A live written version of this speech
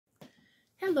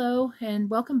Hello and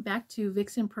welcome back to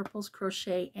Vixen Purple's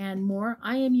Crochet and More.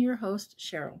 I am your host,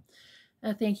 Cheryl.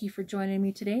 Thank you for joining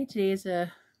me today. Today is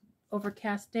a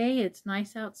overcast day. It's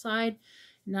nice outside,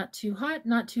 not too hot,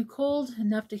 not too cold,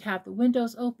 enough to have the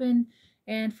windows open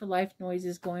and for life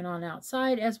noises going on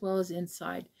outside as well as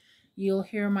inside. You'll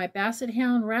hear my basset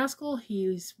hound Rascal.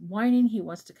 He's whining. He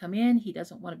wants to come in. He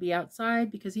doesn't want to be outside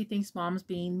because he thinks mom's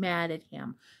being mad at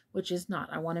him, which is not.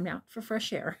 I want him out for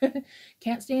fresh air.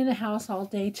 Can't stay in the house all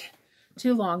day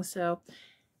too long. So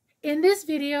in this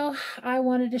video, I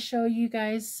wanted to show you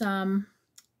guys some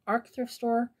ARC Thrift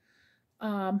Store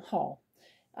haul.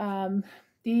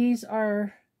 These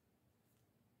are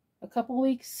a couple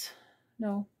weeks,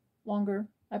 no, longer.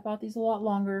 I bought these a lot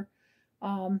longer.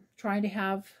 Trying to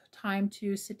have time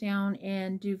to sit down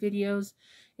and do videos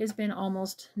has been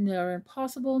almost near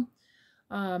impossible.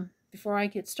 Before I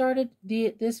get started,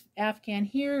 this Afghan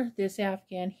here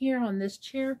on this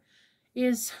chair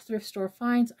is Thrift Store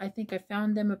finds. I think I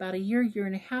found them about a year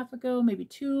and a half ago, maybe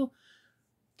two,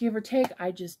 give or take.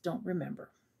 I just don't remember.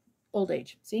 Old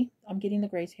age. See, I'm getting the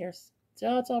gray hairs.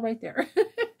 So it's all right there.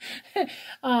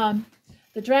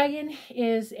 The dragon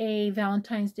is a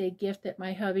Valentine's Day gift that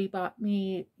my hubby bought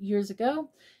me years ago.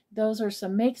 Those are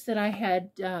some makes that I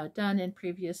had done in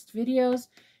previous videos.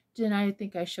 And I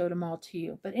think I showed them all to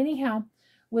you. But anyhow,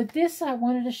 with this, I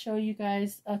wanted to show you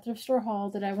guys a thrift store haul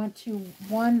that I went to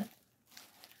one.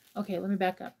 Okay, let me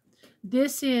back up.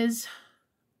 This is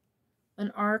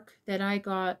an ARC that I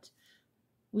got.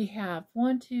 We have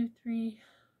 1, 2, 3,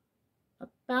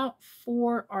 about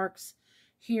 4 ARCs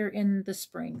here in the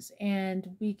Springs,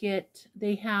 and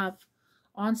they have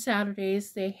on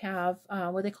Saturdays, they have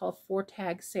what they call a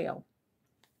 4-tag sale.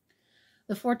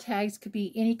 The 4 tags could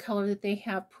be any color that they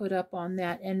have put up on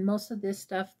that, and most of this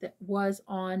stuff that was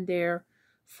on their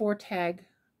 4-tag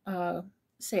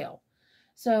sale.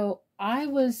 So I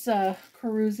was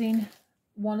perusing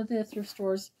one of the thrift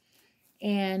stores,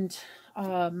 and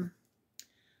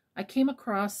I came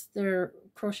across their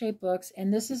crochet books,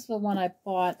 and this is the one I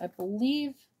bought. I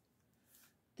believe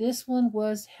this one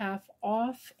was half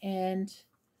off, and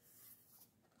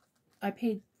I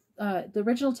paid the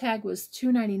original tag was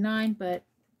 $2.99, but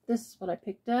this is what I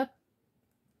picked up.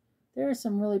 There are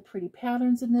some really pretty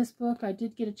patterns in this book. I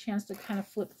did get a chance to kind of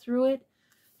flip through it.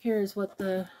 Here is what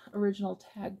the original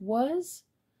tag was,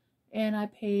 and I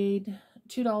paid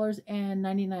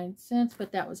 $2.99,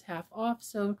 but that was half off,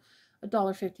 so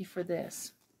 $1.50 for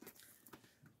this.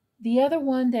 The other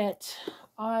one that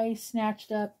I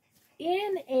snatched up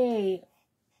in a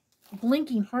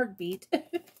blinking heartbeat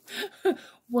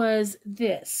was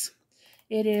this.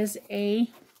 It is a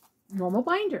normal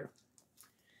binder.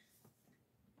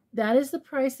 That is the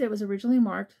price that was originally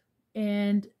marked,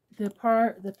 and the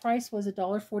price was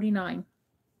 $1.49.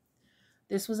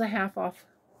 This was a half off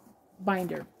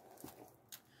binder.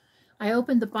 I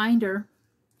opened the binder,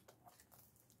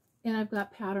 and I've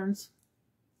got patterns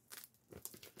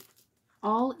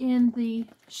all in the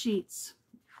sheets.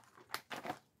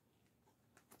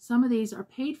 Some of these are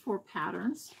paid for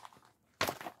patterns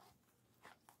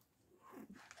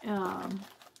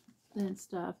and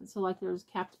stuff. And so like there's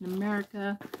Captain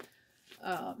America.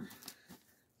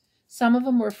 Some of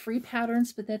them were free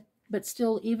patterns, but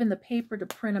still even the paper to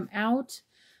print them out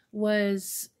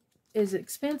is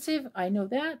expensive. I know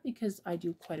that because I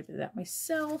do quite a bit of that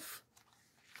myself.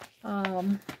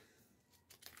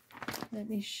 Let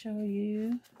me show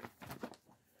you.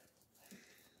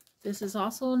 This is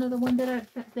also another one that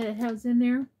it has in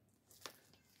there.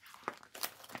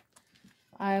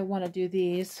 I want to do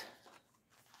these.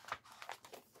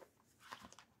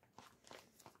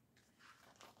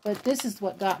 But this is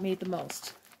what got me the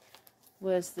most,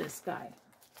 was this guy.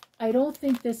 I don't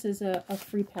think this is a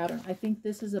free pattern. I think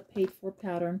this is a paid-for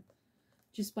pattern,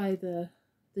 just by the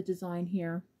design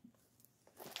here.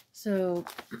 So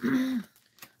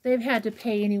they've had to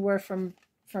pay anywhere from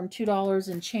 $2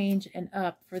 and change and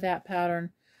up for that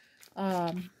pattern,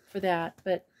 for that.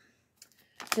 But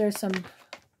there's some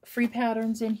free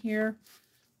patterns in here.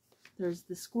 There's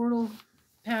the Squirtle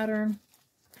pattern.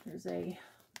 There's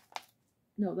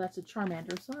no, that's a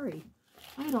Charmander, sorry.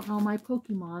 I don't know my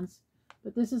Pokemons.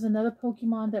 But this is another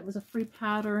Pokemon that was a free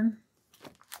pattern.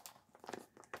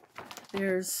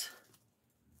 There's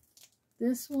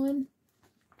this one.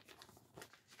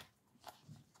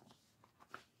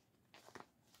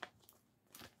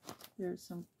 There's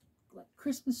some like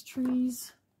Christmas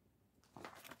trees.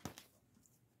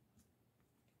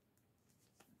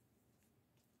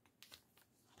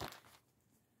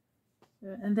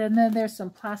 And then there's some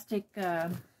plastic,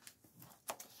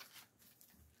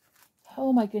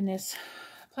 oh my goodness,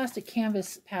 plastic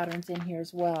canvas patterns in here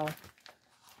as well.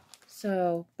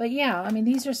 So, but yeah, I mean,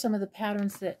 these are some of the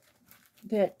patterns that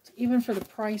even for the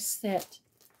price that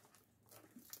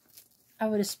I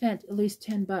would have spent at least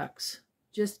 $10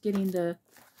 just getting the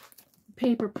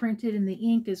paper printed and the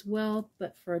ink as well.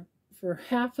 But for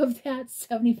half of that,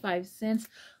 75 cents,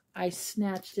 I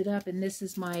snatched it up, and this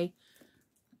is my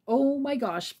oh my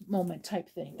gosh moment type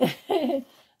thing.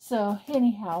 So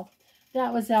anyhow,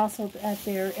 that was also at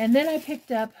there. And then I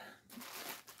picked up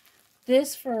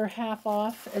this for half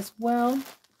off as well.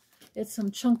 It's some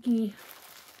chunky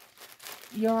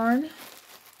yarn.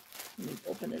 Let me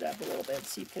open it up a little bit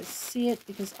so you can see it,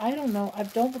 because I don't know, I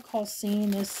don't recall seeing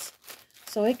this.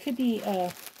 So it could be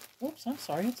oops, I'm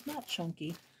sorry, it's not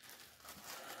chunky.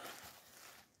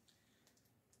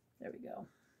 There we go.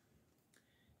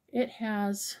 It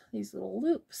has these little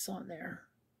loops on there.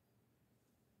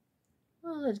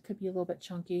 Well, it could be a little bit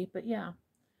chunky, but yeah.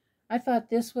 I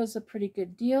thought this was a pretty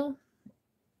good deal.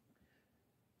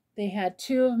 They had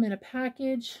 2 of them in a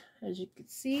package, as you can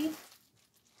see.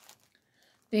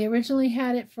 They originally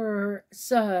had it for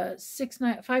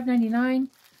 $5.99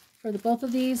 for both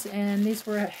of these, and these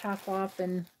were at half off.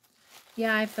 And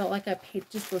yeah, I felt like I paid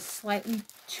just a slightly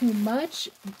too much,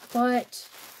 but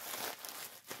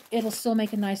it'll still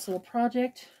make a nice little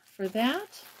project for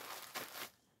that.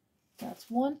 That's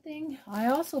one thing. I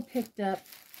also picked up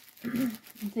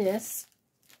this.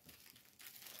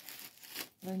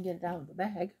 I can get it out of the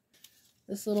bag.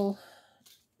 This little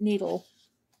needle.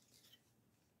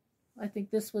 I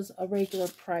think this was a regular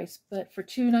price, but for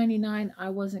 $2.99, I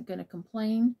wasn't going to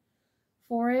complain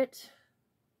for it.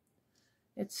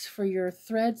 It's for your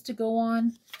threads to go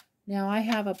on. Now, I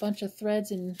have a bunch of threads,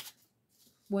 and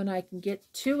when I can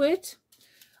get to it,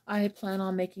 I plan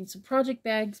on making some project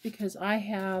bags because I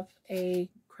have a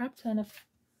crap ton of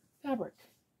fabric.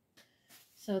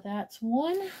 So that's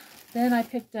one. Then I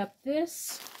picked up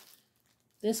this.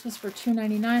 This was for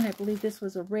 $2.99. I believe this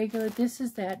was a regular. This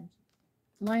is that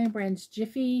Lion Brand's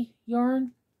Jiffy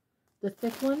yarn, the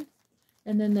thick one.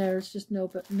 And then there's just no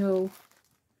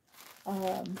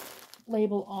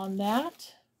label on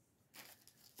that.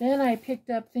 Then I picked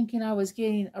up thinking I was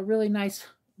getting a really nice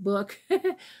book.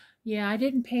 Yeah, I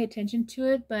didn't pay attention to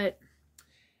it, but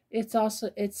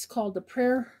it's called The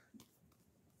Prayer.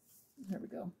 There we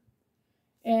go.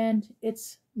 And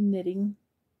it's knitting.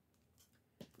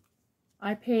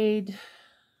 I paid,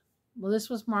 well, this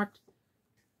was marked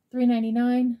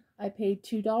 $3.99. I paid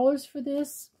 $2 for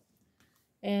this.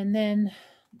 And then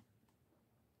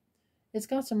it's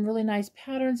got some really nice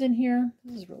patterns in here.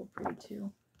 This is really pretty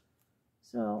too.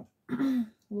 So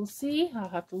we'll see. I'll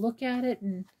have to look at it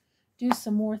and do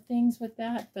some more things with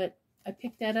that. But I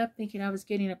picked that up thinking I was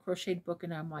getting a crocheted book,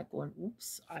 and I'm like going,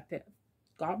 oops, I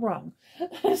got wrong.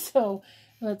 So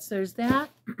there's that.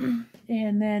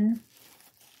 And then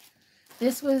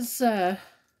this was,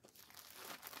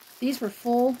 these were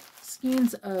full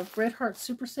skeins of Red Heart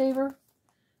Super Saver.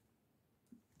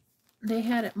 They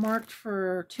had it marked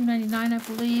for $2.99, I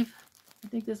believe. I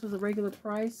think this was a regular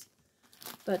price.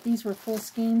 But these were full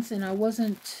skeins, and I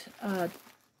wasn't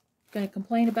going to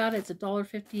complain about it. It's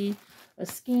 $1.50 a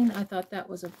skein. I thought that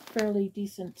was a fairly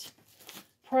decent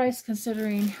price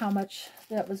considering how much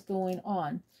that was going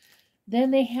on.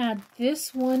 Then they had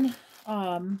this one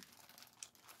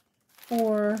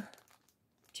for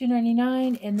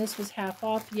 $2.99, and this was half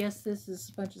off. Yes, this is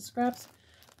a bunch of scraps,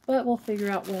 but we'll figure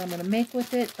out what I'm going to make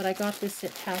with it. But I got this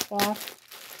at half off.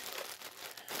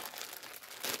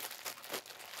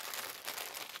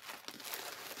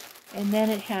 And then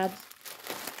it had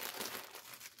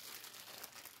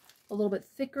a little bit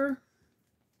thicker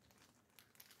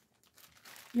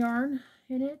yarn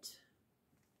in it.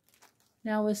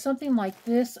 Now with something like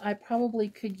this, I probably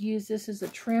could use this as a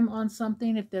trim on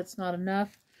something if that's not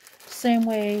enough. Same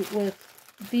way with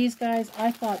these guys.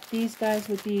 I thought these guys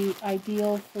would be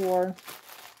ideal for,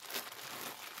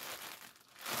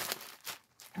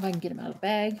 if I can get them out of the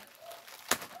bag.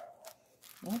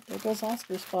 Well, there goes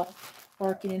Oscar's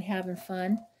barking and having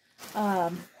fun.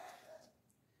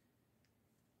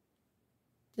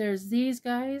 There's these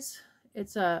guys.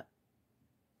 It's a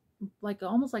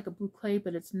almost like a blue clay,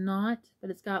 but it's not. But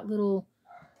it's got little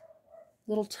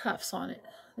tufts on it.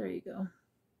 There you go.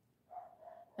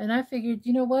 And I figured,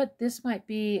 you know what, this might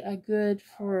be a good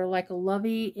for like a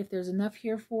lovey if there's enough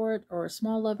here for it, or a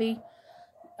small lovey.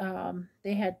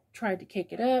 They had tried to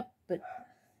cake it up, but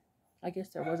I guess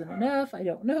there wasn't enough. I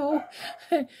don't know.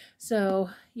 So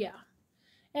yeah,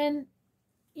 and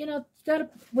you know,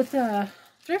 with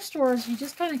thrift stores, you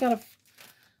just kind of got to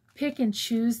pick and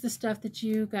choose the stuff that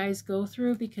you guys go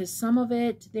through, because some of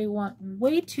it they want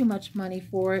way too much money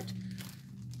for it,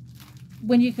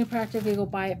 when you can practically go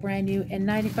buy it brand new, and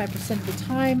 95% of the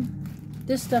time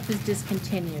this stuff is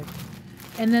discontinued,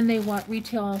 and then they want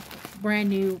retail brand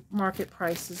new market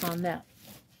prices on that.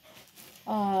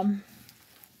 The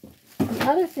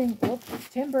other thing, oops,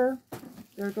 timber,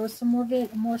 there goes some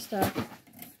more stuff.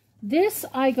 This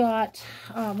I got,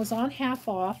 was on half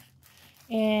off,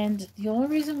 and the only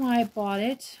reason why I bought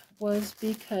it was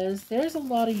because there's a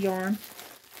lot of yarn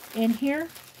in here.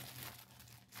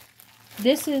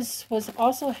 This was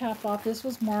also half off. This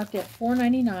was marked at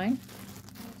 $4.99.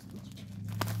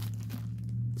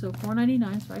 So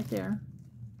 $4.99 is right there.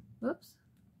 Whoops.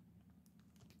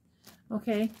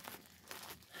 Okay.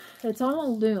 It's on a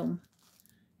loom.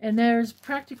 And there's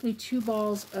practically 2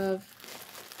 balls of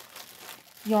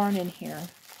yarn in here.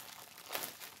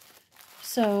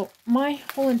 So my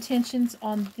whole intentions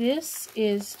on this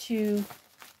is to,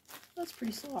 that's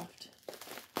pretty soft.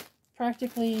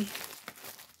 Practically,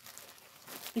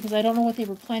 because I don't know what they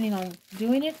were planning on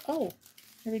doing it. Oh,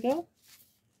 here we go.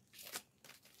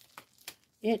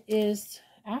 It is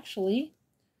actually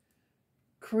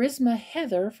Charisma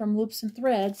Heather from Loops and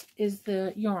Threads is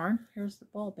the yarn. Here's the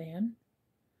ball band.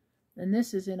 And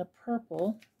this is in a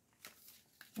purple.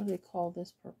 What do they call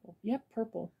this purple? Yep,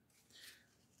 purple.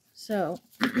 So,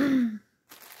 let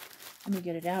me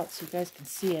get it out so you guys can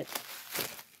see it.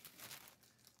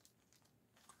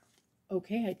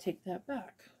 Okay, I take that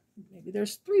back. Maybe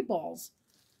there's 3 balls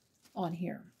on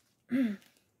here.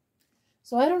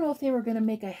 So I don't know if they were going to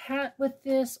make a hat with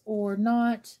this or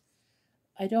not.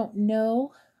 I don't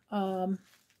know. But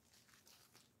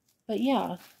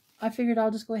yeah, I figured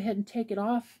I'll just go ahead and take it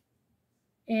off.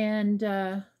 And,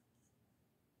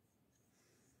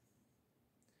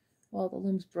 well, the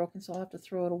loom's broken, so I'll have to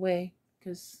throw it away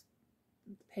because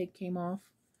the peg came off.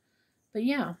 But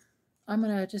yeah, I'm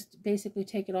going to just basically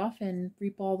take it off and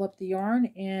reball up the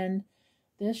yarn, and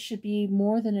this should be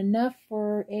more than enough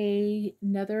for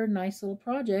another nice little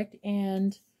project.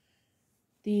 And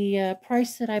the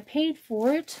price that I paid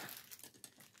for it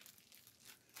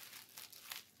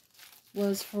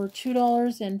was for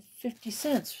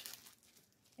 $2.50.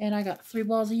 And I got 3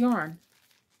 balls of yarn.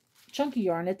 Chunky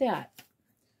yarn at that.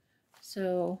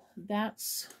 So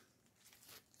that's,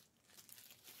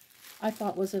 I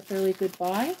thought was a fairly good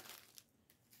buy.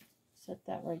 Set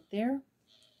that right there.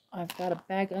 I've got a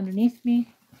bag underneath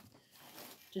me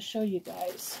to show you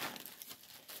guys.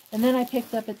 And then I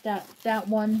picked up at that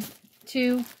one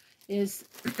too is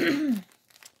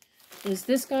is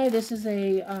this guy. This is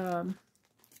a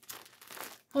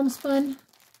homespun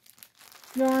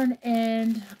yarn,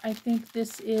 and I think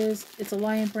it's a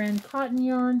Lion brand cotton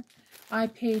yarn. I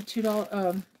paid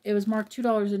 $2. It was marked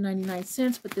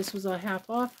 $2.99, but this was a half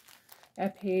off. I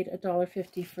paid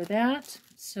 $1.50 for that.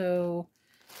 So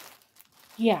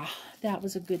yeah, that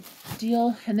was a good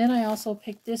deal. And then I also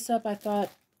picked this up. I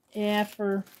thought, yeah,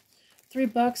 for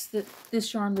 $3 that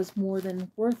this yarn was more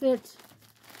than worth it.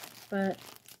 But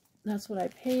that's what I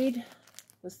paid,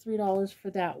 was $3 for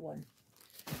that one.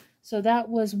 So that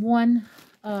was one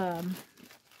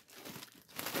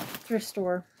thrift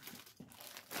store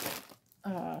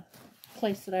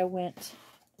place that I went.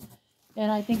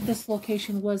 And I think this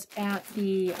location was at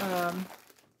the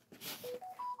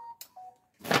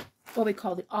what we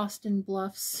call the Austin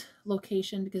Bluffs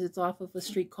location, because it's off of a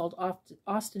street called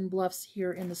Austin Bluffs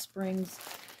here in the Springs.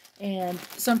 And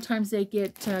sometimes they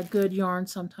get good yarn,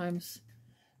 sometimes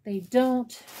they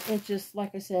don't. It's just,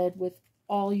 like I said, with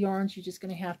all yarns, you're just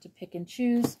going to have to pick and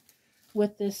choose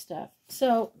with this stuff.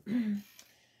 So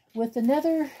with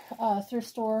another thrift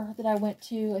store that I went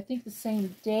to, I think the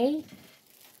same day,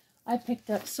 I picked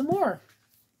up some more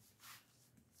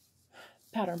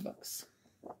pattern books.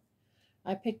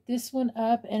 I picked this one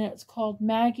up, and it's called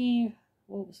Maggie,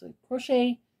 what was it?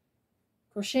 Crocheting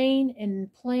in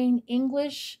Plain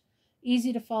English.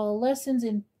 Easy to follow lessons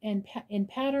in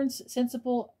patterns,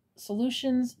 sensible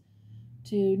solutions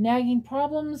to nagging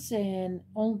problems, and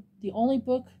the only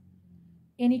book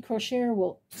any crocheter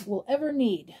will ever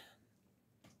need.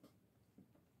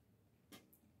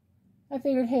 I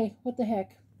figured, hey, what the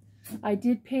heck. I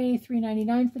did pay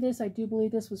 $3.99 for this. I do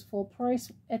believe this was full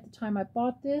price at the time I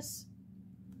bought this.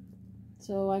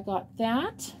 So I got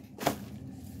that.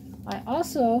 I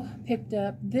also picked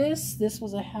up this. This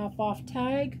was a half off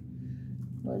tag.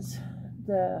 Was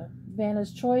the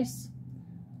Vanna's Choice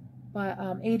by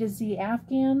A to Z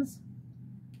Afghans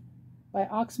by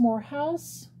Oxmoor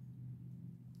House.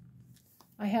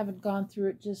 I haven't gone through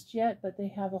it just yet, but they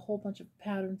have a whole bunch of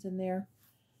patterns in there.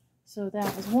 So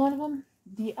that was one of them.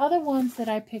 The other ones that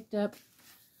I picked up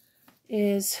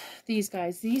is these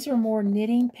guys. These are more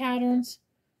knitting patterns,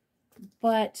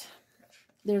 but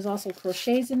There's also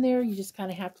crochets in there. You just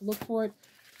kind of have to look for it.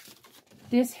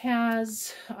 This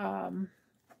has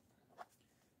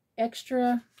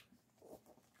extra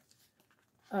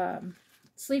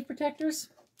sleeve protectors,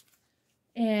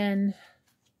 and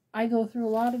I go through a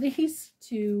lot of these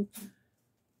to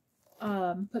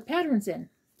put patterns in.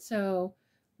 So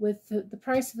with the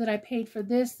price that I paid for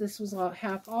this, this was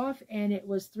half off, and it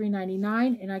was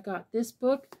 $3.99, and I got this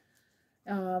book.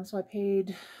 So I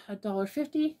paid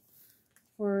 $1.50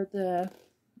 for the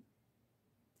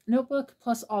notebook,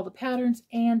 plus all the patterns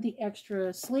and the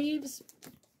extra sleeves.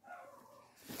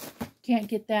 Can't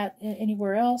get that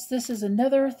anywhere else. This is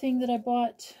another thing that I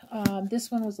bought.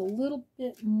 This one was a little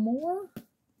bit more.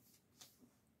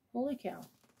 Holy cow.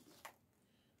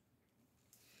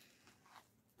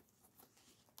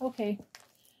 Okay,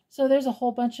 so there's a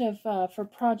whole bunch of, for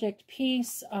Project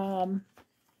Peace, all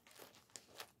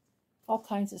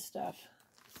kinds of stuff.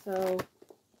 So,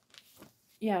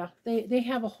 yeah, they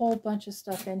have a whole bunch of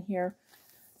stuff in here.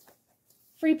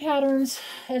 Free patterns,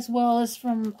 as well as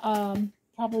from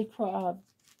probably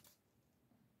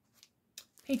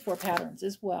paid for patterns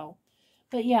as well.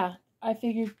 But yeah, I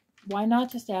figured why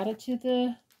not just add it to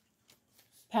the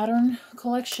pattern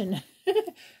collection.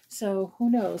 So who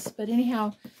knows? But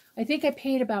anyhow, I think I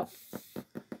paid about, I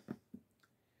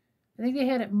think they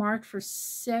had it marked for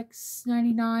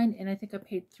 $6.99, and I think I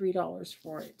paid $3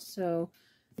 for it. So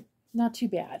not too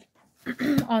bad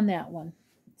on that one.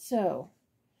 So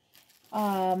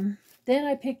then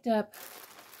I picked up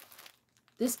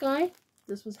this guy.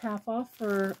 This was half off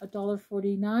for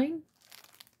 $1.49.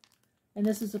 And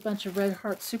this is a bunch of Red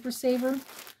Heart Super Saver.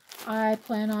 I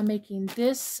plan on making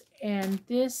this and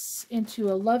this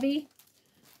into a lovey.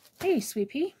 Hey, Sweet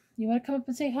Pea, you want to come up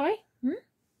and say hi?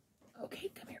 Okay,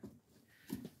 come here.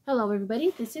 Hello,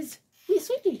 everybody. This is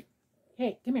Sweet Pea.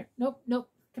 Hey, come here. Nope, nope.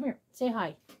 Come here. Say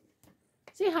hi.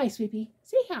 Say hi, Sweet Pea.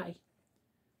 Say hi.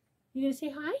 You gonna say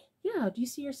hi? Yeah. Do you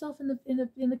see yourself in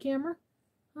the camera?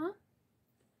 Huh?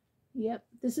 Yep.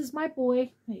 This is my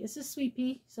boy. This is Sweet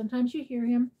Pea. Sometimes you hear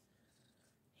him.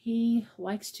 He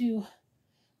likes to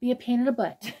be a pain in the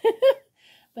butt.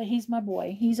 But he's my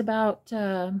boy. He's about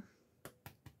 5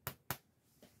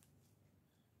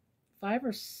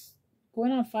 or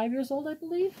going on 5 years old, I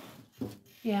believe.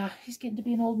 Yeah, he's getting to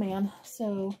be an old man.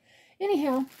 So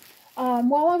anyhow,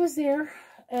 while I was there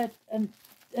at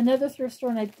another thrift store,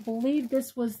 and I believe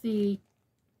this was the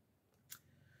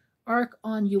Arc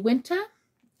on Uinta,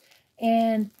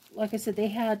 and like I said, they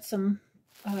had some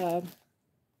had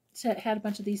a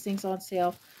bunch of these things on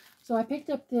sale. So I picked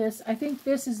up this. I think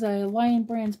this is a Lion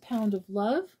Brand's Pound of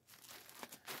Love.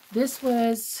 This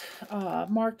was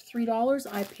marked $3.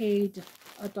 I paid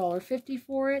 $1.50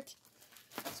 for it.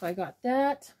 So I got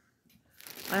that.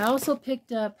 I also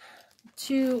picked up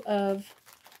 2 of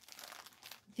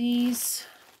these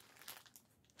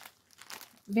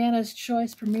Vanna's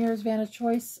Choice, Premier's Vanna's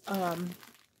Choice.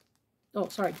 Oh,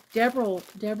 sorry, Deborah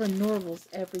Norval's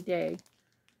Everyday.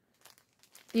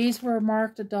 These were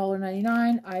marked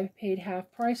 $1.99. I paid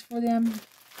half price for them.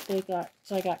 So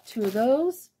I got 2 of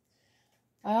those.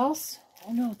 I also,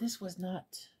 oh no, this was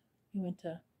not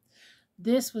Uinta.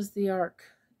 This was the Arc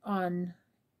on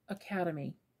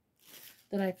Academy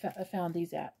that I found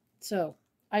these at. So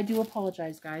I do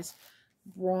apologize, guys.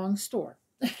 Wrong store.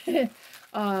 They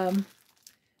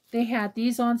had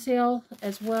these on sale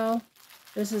as well.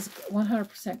 This is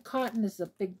 100% cotton. This is a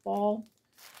big ball.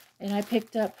 And I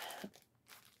picked up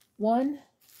 1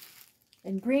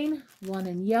 in green, 1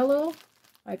 in yellow.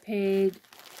 I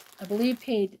believe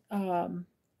paid,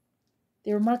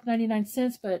 they were marked 99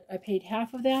 cents, but I paid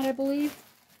half of that, I believe.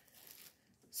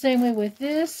 Same way with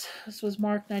this. This was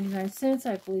marked 99 cents.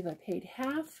 I believe I paid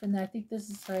half. And I think this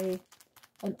is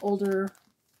an older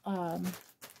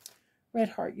Red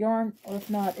Heart yarn. Or if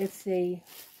not, it's a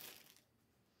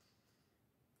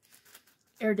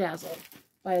Air Dazzle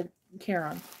by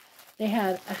Caron. They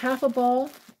had a half a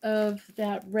ball of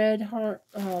that Red Heart,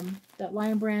 that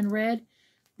Lion Brand red.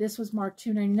 This was marked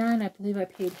 $2.99. I believe I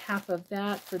paid half of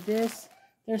that for this.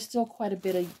 There's still quite a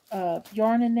bit of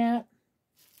yarn in that.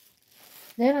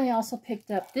 Then I also picked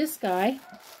up this guy,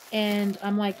 and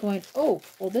I'm like going, oh,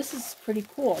 well, this is pretty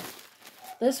cool.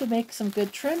 This would make some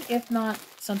good trim, if not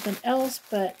something else,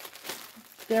 but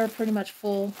they're pretty much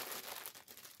full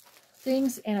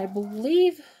things. And I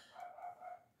believe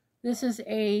this is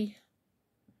a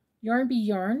Yarn Bee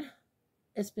yarn.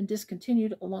 It's been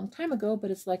discontinued a long time ago,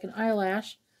 but it's like an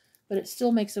eyelash, but it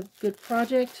still makes a good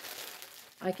project.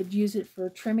 I could use it for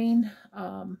trimming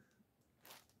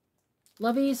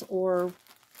loveys or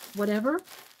whatever.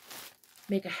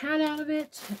 Make a hat out of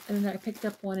it. And then I picked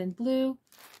up 1 in blue.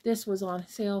 This was on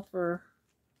sale for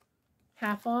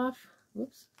half off.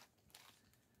 Whoops.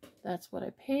 That's what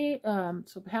I paid.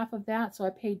 So half of that, so I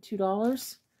paid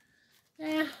 $2.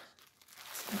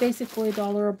 Basically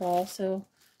 $1 a ball, so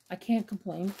I can't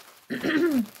complain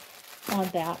on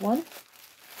that one.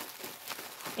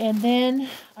 And then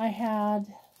I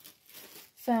had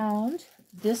found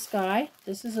this guy.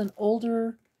 This is an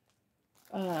older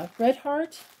Red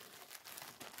Heart.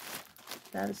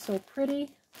 That is so pretty.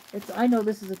 I know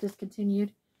this is a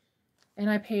discontinued, and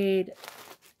I paid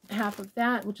half of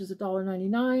that, which is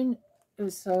 $1.99.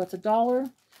 So it's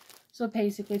 $1. So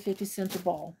basically 50 cents a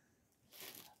ball.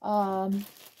 I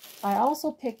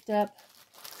also picked up,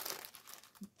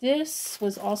 this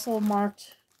was also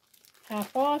marked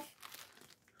half off.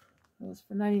 It was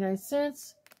for 99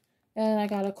 cents. And I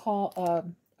got a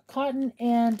cotton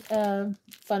and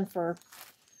fun fur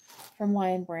from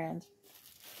Lion Brand.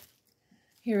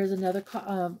 Here is another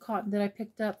cotton that I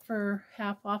picked up for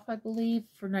half off, I believe,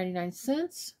 for 99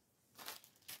 cents.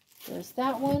 There's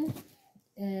that one.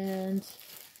 And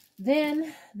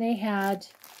then they had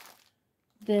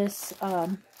this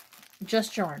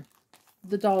Just Yarn,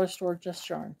 the dollar store Just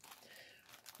Yarn.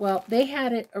 Well, they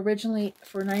had it originally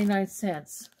for 99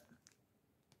 cents,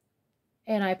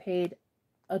 and I paid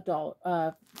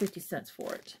 $1.50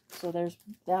 for it. So there's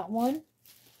that one.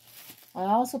 I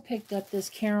also picked up this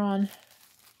Caron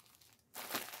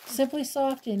Simply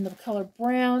Soft in the color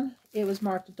brown. It was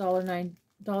marked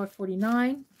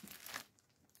 $1.49.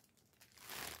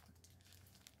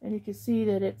 And you can see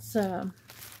that it's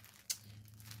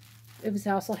it was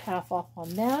also half off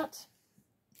on that.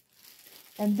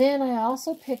 And then I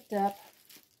also picked up,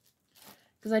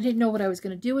 because I didn't know what I was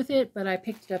going to do with it, but I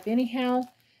picked it up anyhow.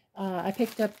 I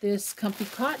picked up this Comfy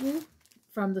Cotton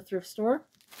from the thrift store,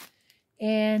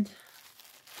 and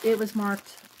it was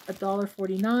marked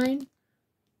 $1.49.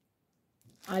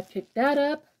 I picked that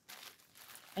up,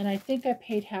 and I think I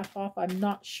paid half off. I'm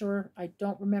not sure. I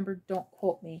don't remember. Don't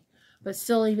quote me. But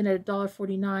still, even at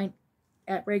 $1.49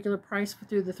 at regular price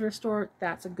through the thrift store,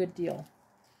 that's a good deal.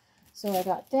 So I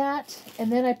got that,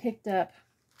 and then I picked up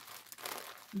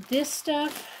this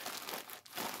stuff.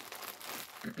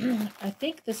 I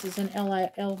think this is an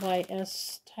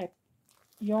LYS type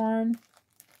yarn.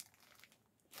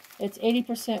 It's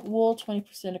 80% wool,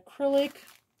 20% acrylic.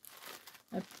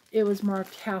 It was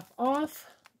marked half off.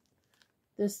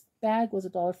 This bag was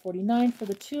 $1.49 for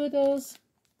the two of those.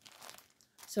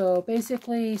 So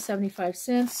basically 75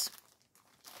 cents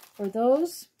for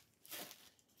those.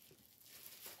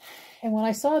 And when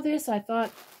I saw this, I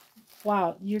thought,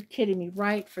 wow, you're kidding me,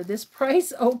 right? For this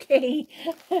price? Okay.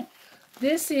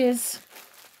 This is,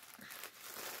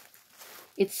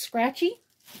 it's scratchy.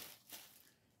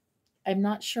 I'm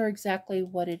not sure exactly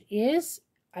what it is.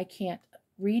 I can't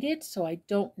read it, so I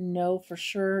don't know for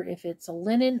sure if it's a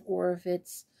linen or if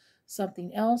it's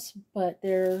something else. But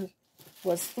there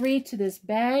was 3 to this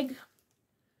bag.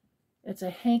 It's a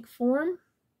hank form.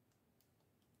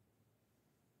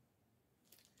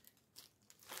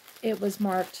 It was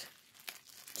marked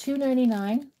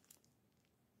 $2.99.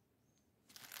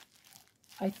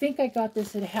 I think I got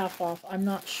this at half off. I'm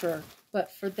not sure.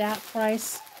 But for that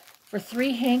price, for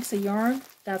 3 hanks of yarn,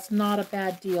 that's not a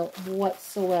bad deal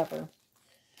whatsoever.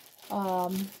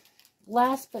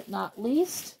 Last but not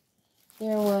least,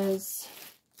 there was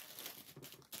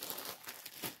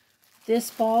this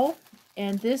ball.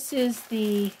 And this is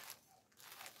the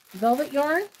velvet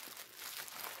yarn.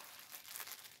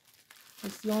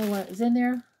 It's the only one that was in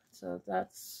there, so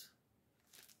that's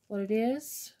what it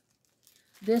is.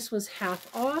 This was half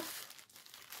off,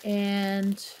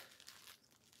 and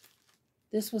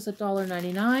this was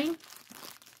 $1.99.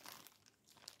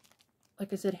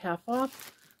 Like I said, half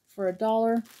off for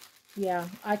 $1. Yeah,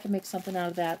 I can make something out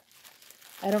of that.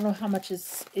 I don't know how much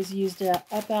is used up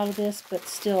out of this, but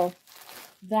still,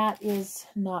 that is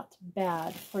not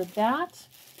bad for that.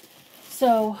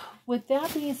 So with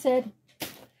that being said,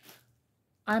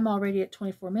 I'm already at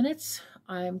 24 minutes.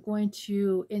 I'm going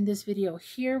to end this video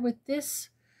here with this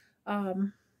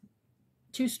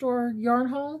two-store yarn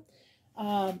haul.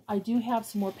 I do have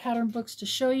some more pattern books to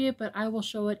show you, but I will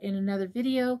show it in another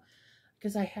video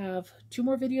because I have 2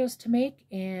 more videos to make.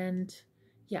 And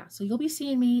yeah, so you'll be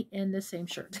seeing me in the same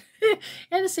shirt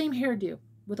and the same hairdo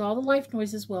with all the life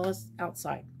noise as well as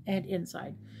outside and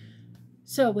inside.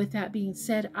 So with that being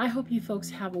said, I hope you folks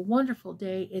have a wonderful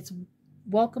day. It's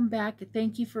welcome back.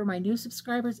 Thank you for my new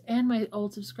subscribers and my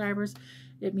old subscribers.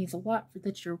 It means a lot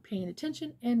that you're paying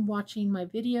attention and watching my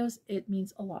videos. It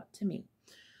means a lot to me.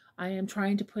 I am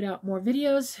trying to put out more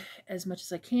videos as much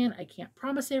as I can. I can't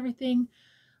promise everything.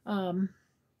 Oh,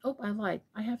 I lied.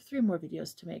 I have 3 more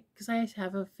videos to make because I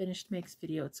have a finished makes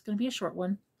video. It's going to be a short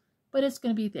one. but it's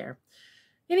going to be there.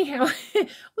 Anyhow,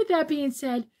 with that being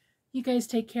said, you guys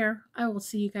take care. I will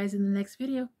see you guys in the next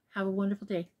video. Have a wonderful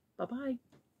day.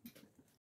 Bye-bye.